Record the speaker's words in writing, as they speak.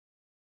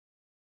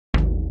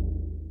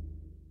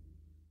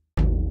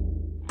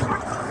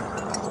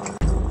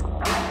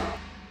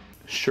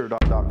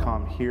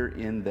Sure.com here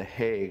in The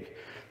Hague,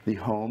 the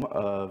home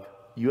of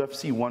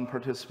UFC 1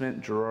 participant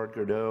Gerard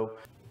Gordeau.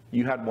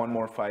 You had one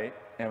more fight,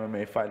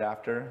 MMA fight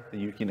after, the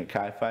Yuki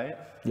Nakai fight.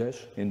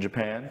 Yes. In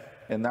Japan.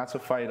 And that's a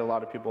fight a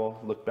lot of people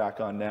look back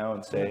on now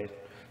and say,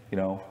 you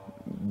know,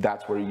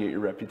 that's where you get your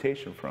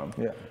reputation from.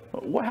 Yeah.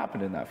 What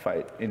happened in that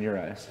fight, in your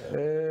eyes?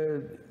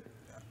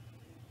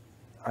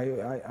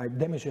 I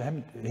damaged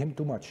him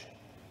too much.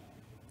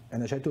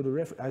 And I said to the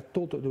referee, I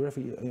told the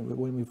referee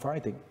when we were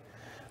fighting,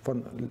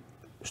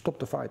 stop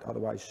the fight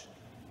otherwise.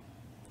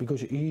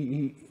 Because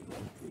he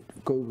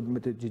go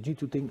with the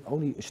jiu-jitsu thing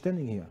only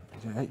standing here. He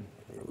said, hey,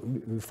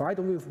 we fight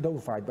or we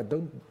don't fight, but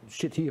don't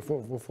sit here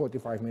for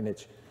 45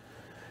 minutes.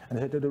 And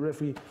I said to the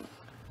referee,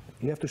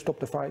 you have to stop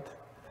the fight,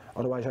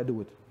 otherwise I do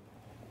it.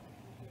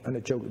 And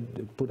the choke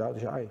put out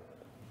his eye.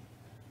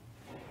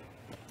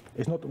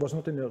 It was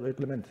not in the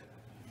reglement.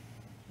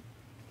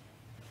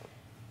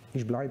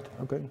 He's blind,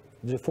 okay.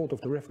 It's the fault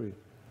of the referee.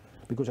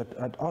 Because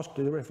I'd asked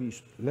the referee,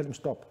 let him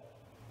stop.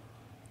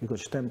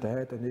 Because stamped the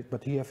head,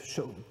 but he has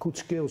so good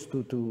skills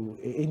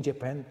in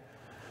Japan.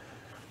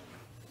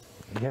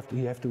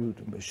 You have to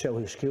show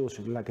his skills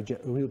like a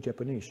real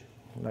Japanese,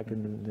 like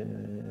on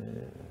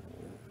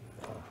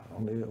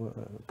the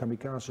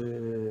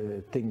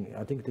kamikaze thing.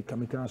 I think the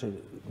kamikaze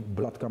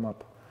blood come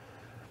up,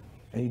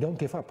 and you don't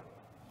give up.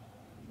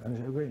 And I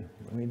say, okay,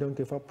 when you don't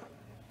give up,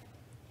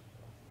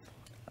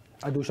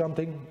 I do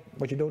something,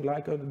 but you don't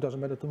like it, it doesn't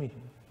matter to me.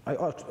 I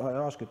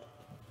ask it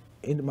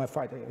in my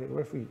fight,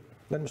 referee,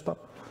 let him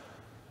stop.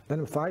 Let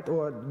him fight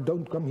or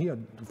don't come here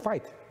to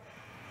fight.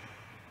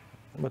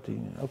 But he,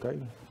 okay,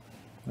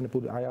 and I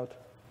put the eye out.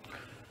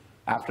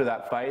 After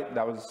that fight,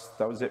 that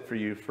was it for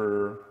you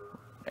for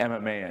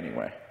MMA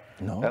anyway.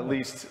 No. At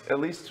least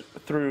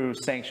through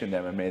sanctioned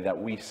MMA that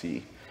we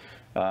see.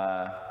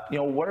 You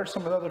know, what are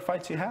some of the other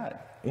fights you had?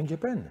 In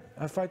Japan,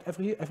 I fight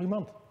every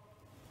month.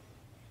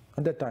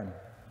 At that time,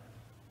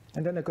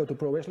 and then I go to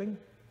pro wrestling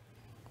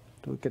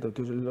to get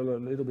to a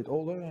little bit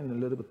older and a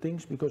little bit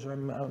things because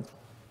I'm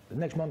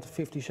next month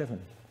 57.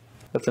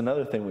 That's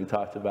another thing we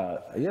talked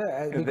about.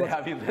 Yeah, they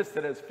have you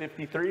listed as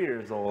 53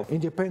 years old. In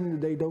Japan,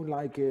 they don't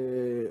like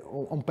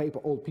on paper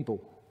old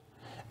people,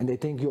 and they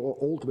think you're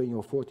old when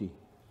you're 40.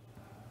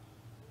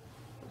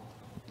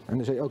 And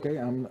they say, okay,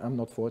 I'm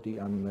not 40,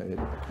 I'm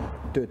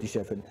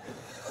 37,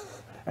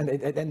 and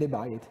they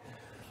buy it,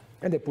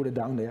 and they put it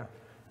down there.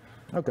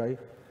 Okay.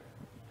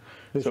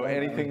 So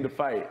anything to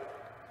fight.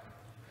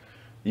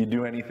 You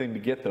do anything to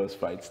get those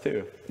fights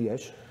too.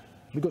 Yes,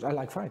 because I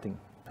like fighting.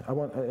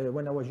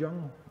 When I was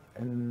young,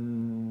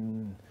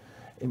 and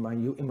in my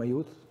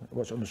youth, I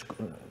was on the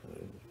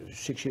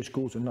 6-year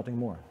schools and nothing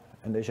more.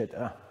 And they said,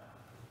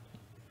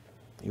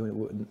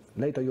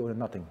 later you're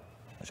nothing.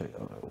 I said,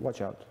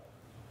 watch out.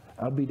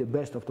 I'll be the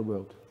best of the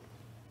world.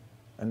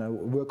 And I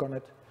work on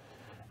it,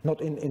 not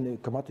in the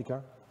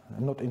kamateka,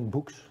 not in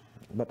books,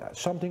 but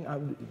something I'll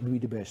be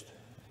the best.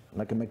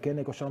 Like a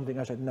mechanic or something,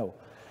 I said, no.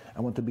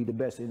 I want to be the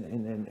best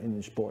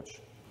in sports.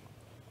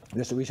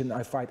 That's the reason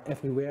I fight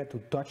everywhere, to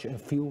touch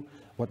and feel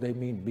what they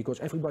mean, because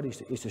everybody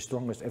is the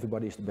strongest,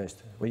 everybody is the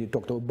best. When you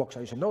talk to a boxer,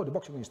 you say, no, the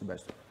boxing is the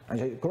best. I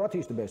say, karate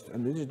is the best,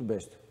 and this is the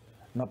best.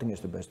 Nothing is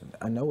the best.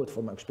 I know it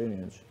from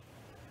experience.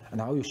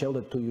 And how you sell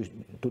that to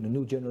the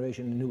new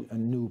generation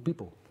and new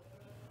people.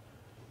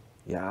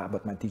 Yeah,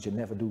 but my teacher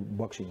never do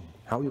boxing.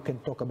 How you can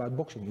talk about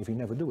boxing if you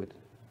never do it?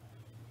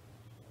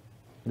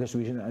 That's the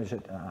reason I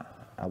said,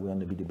 I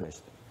want to be the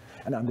best.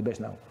 And I'm the best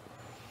now.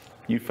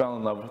 You fell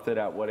in love with it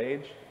at what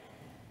age?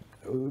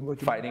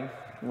 Fighting?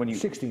 When you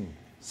 16.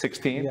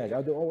 16? Yeah,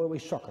 I do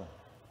always soccer.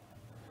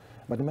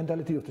 But the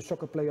mentality of the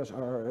soccer players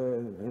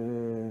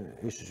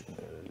is,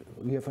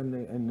 we have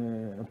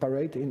a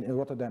parade in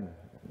Rotterdam.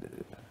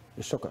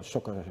 The soccer,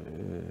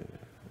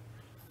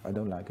 I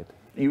don't like it.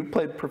 You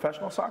played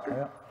professional soccer?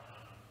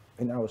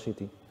 Yeah, in our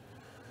city.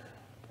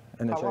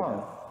 And How I said,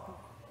 long?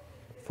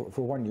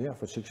 For 1 year,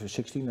 for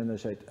 16, and I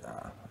said,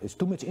 it's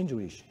too much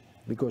injuries,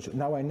 because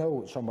now I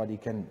know somebody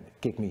can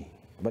kick me.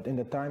 But in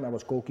the time I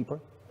was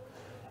goalkeeper,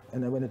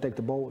 and then when I take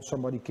the ball,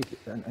 somebody kick it,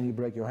 and you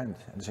break your hand.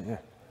 And I say,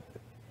 yeah,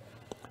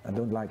 I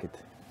don't like it.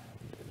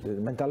 The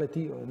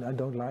mentality I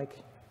don't like,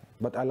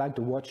 but I like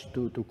to watch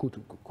to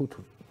good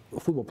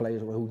football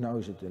players who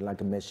knows it, like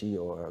a Messi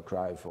or a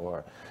Cruyff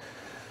or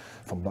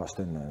from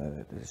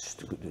Boston. It's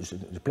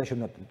a pleasure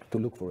not to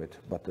look for it,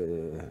 but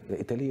the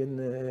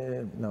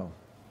Italian, no.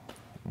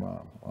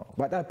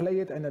 But I play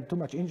it, and too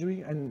much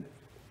injury, and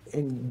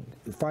in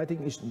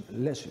fighting is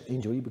less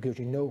injury because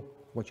you know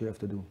what you have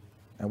to do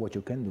and what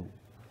you can do.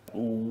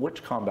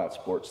 Which combat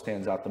sport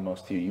stands out the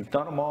most to you? You've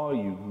done them all,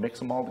 you mix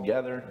them all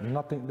together.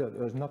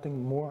 There's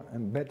nothing more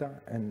and better,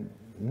 and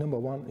number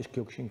one is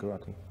kyokushin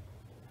karate.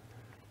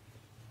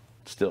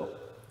 Still?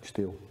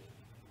 Still.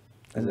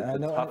 Is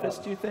it the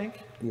toughest, do you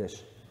think?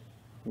 Yes.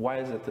 Why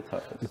is it the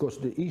toughest? Because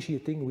the easier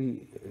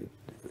thing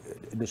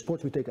the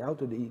sports we take out,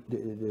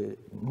 the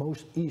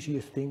most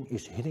easiest thing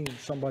is hitting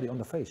somebody on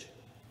the face.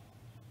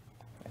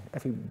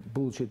 Every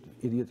bullshit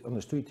idiot on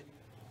the street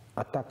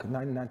attack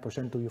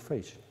 99% to your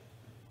face.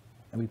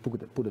 And we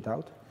put it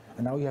out.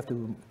 And now you have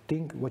to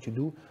think what you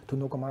do to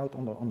knock him out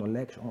on the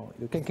legs. Or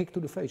you can kick to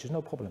the face, it's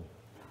no problem.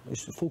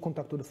 It's full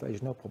contact to the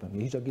face, no problem.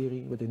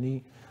 Ashigaru with the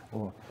knee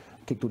or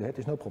kick to the head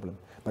is no problem.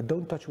 But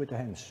don't touch with the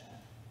hands.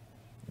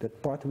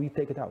 That part we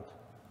take it out.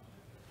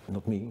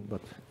 Not me,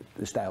 but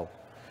the style.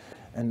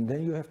 And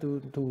then you have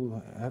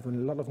to have a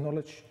lot of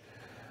knowledge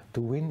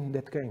to win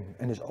that game.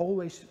 And there's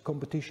always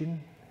competition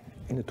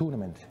in a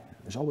tournament.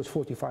 There's always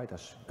 40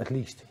 fighters, at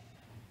least.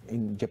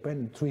 In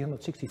Japan,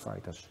 360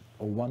 fighters,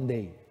 or one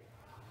day.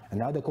 And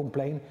now they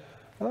complain,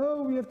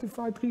 oh, we have to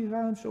fight 3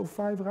 rounds or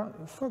 5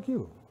 rounds. Fuck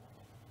you.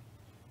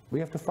 We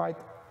have to fight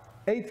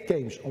 8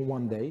 games on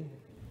one day,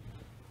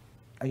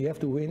 and you have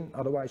to win,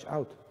 otherwise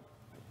out.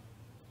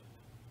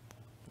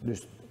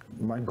 Dus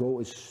my goal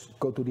is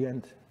go to the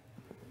end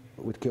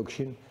with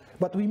kyokushin.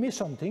 But we miss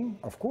something,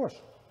 of course.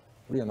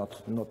 We are not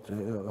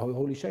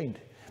holy saint.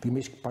 We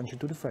miss punching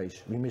to the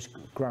face. We miss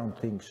ground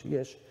things,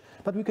 yes.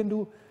 But we can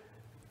do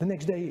the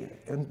next day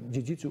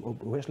jiu-jitsu or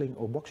wrestling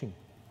or boxing.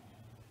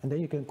 And then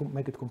you can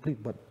make it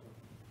complete. But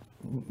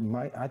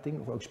I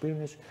think of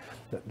experience,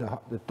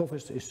 the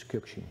toughest is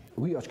kyokushin.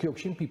 We as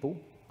kyokushin people,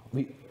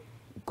 we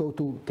go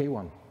to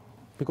K1.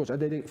 Because I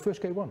did the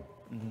first K1.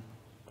 Mm-hmm.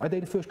 I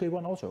did the first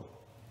K1 also.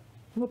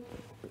 Not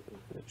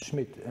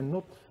Smith and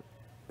not,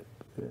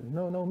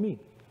 no, me.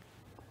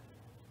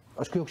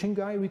 As kyokushin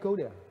guy, we go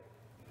there.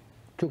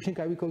 Kyokushin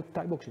guy, we go to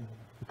Thai boxing.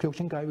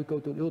 Kyokushin guy, we go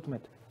to the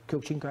ultimate.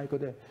 Kyokushin guy, go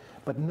there.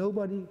 But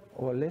nobody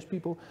or less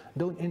people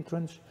don't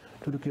entrance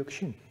to the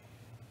kyokushin.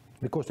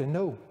 Because they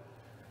know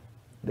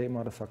they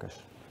motherfuckers.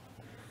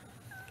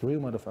 Real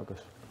motherfuckers.